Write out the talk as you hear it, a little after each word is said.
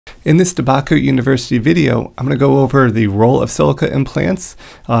In this DeBacco University video, I'm going to go over the role of silica in plants,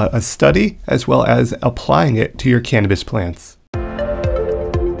 a study, as well as applying it to your cannabis plants.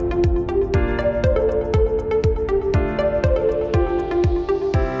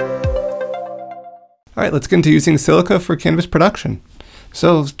 All right, let's get into using silica for cannabis production.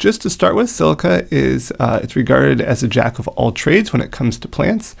 So just to start with, silica is it's regarded as a jack of all trades when it comes to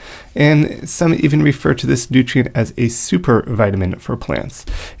plants, and some even refer to this nutrient as a supervitamin for plants.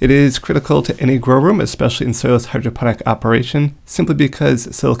 It is critical to any grow room, especially in soilless hydroponic operation, simply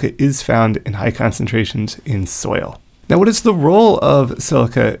because silica is found in high concentrations in soil. Now, what is the role of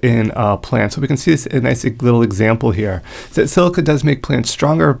silica in plants? So we can see this a nice little example here. That silica does make plants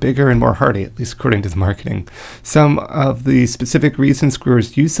stronger, bigger, and more hardy, at least according to the marketing. Some of the specific reasons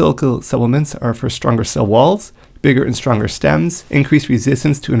growers use silica supplements are for stronger cell walls, bigger and stronger stems, increased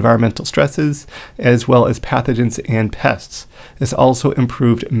resistance to environmental stresses, as well as pathogens and pests. This also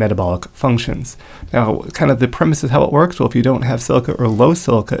improved metabolic functions. Now, kind of the premise is how it works. Well, if you don't have silica or low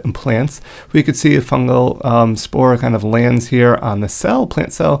silica in plants, we could see a fungal spore kind of lands here on the cell,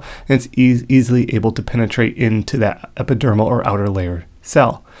 plant cell, and it's easily able to penetrate into that epidermal or outer layer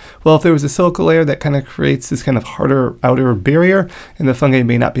cell. Well, if there was a silica layer that kind of creates this kind of harder outer barrier, and the fungi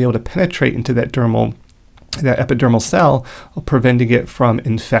may not be able to penetrate into that epidermal cell, preventing it from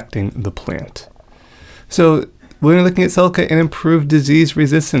infecting the plant. So when we're looking at silica and improved disease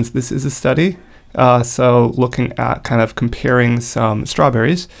resistance, this is a study. So looking at kind of comparing some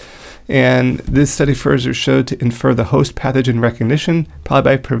strawberries. And this study further showed to infer the host pathogen recognition,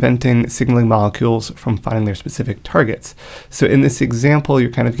 probably by preventing signaling molecules from finding their specific targets. So in this example,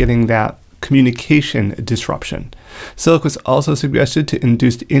 you're kind of getting that communication disruption. Silica was also suggested to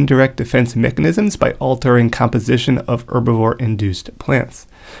induce indirect defense mechanisms by altering composition of herbivore-induced plants.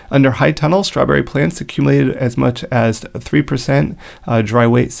 Under high tunnel, strawberry plants accumulated as much as 3% dry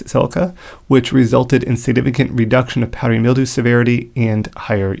weight silica, which resulted in significant reduction of powdery mildew severity and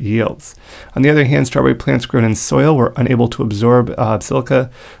higher yields. On the other hand, strawberry plants grown in soil were unable to absorb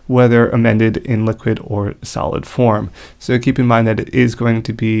silica, whether amended in liquid or solid form. So keep in mind that it is going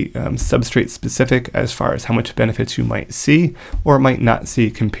to be substrate specific as far as how much benefits you might see or might not see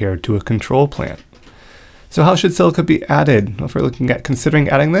compared to a control plant. So how should silica be added? Well, if we're looking at considering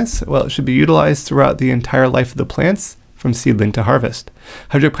adding this, well, it should be utilized throughout the entire life of the plants, from seedling to harvest.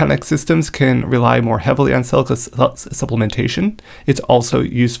 Hydroponic systems can rely more heavily on silica supplementation. It's also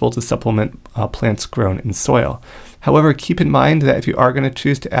useful to supplement plants grown in soil. However, keep in mind that if you are going to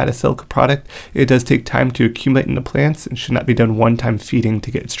choose to add a silica product, it does take time to accumulate in the plants and should not be done one-time feeding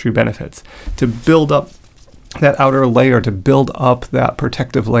to get its true benefits. To build up that outer layer, to build up that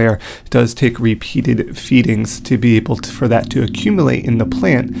protective layer, does take repeated feedings to be able for that to accumulate in the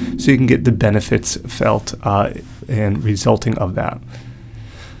plant so you can get the benefits felt and resulting of that.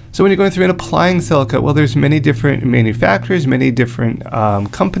 So when you're going through and applying silica, well, there's many different manufacturers, many different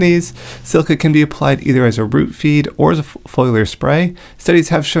companies. Silica can be applied either as a root feed or as a foliar spray. Studies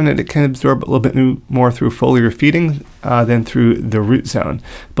have shown that it can absorb a little bit more through foliar feeding than through the root zone,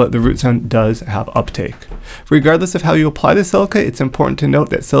 but the root zone does have uptake. Regardless of how you apply the silica, it's important to note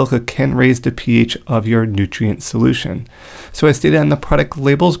that silica can raise the pH of your nutrient solution. So as stated on the product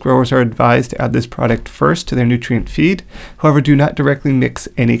labels, growers are advised to add this product first to their nutrient feed. However, do not directly mix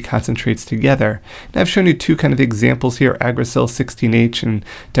any concentrates together. And I've shown you two kind of examples here. Agrosil 16H and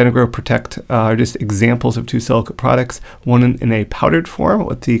Denigrow Protect are just examples of two silica products, one in a powdered form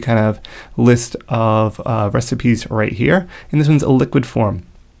with the kind of list of recipes right here, and this one's a liquid form.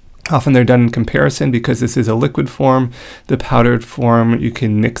 Often they're done in comparison because this is a liquid form. The powdered form you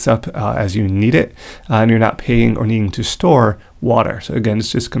can mix up as you need it, and you're not paying or needing to store water. So again, it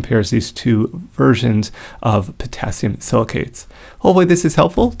just compares these two versions of potassium silicates. Hopefully this is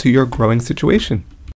helpful to your growing situation.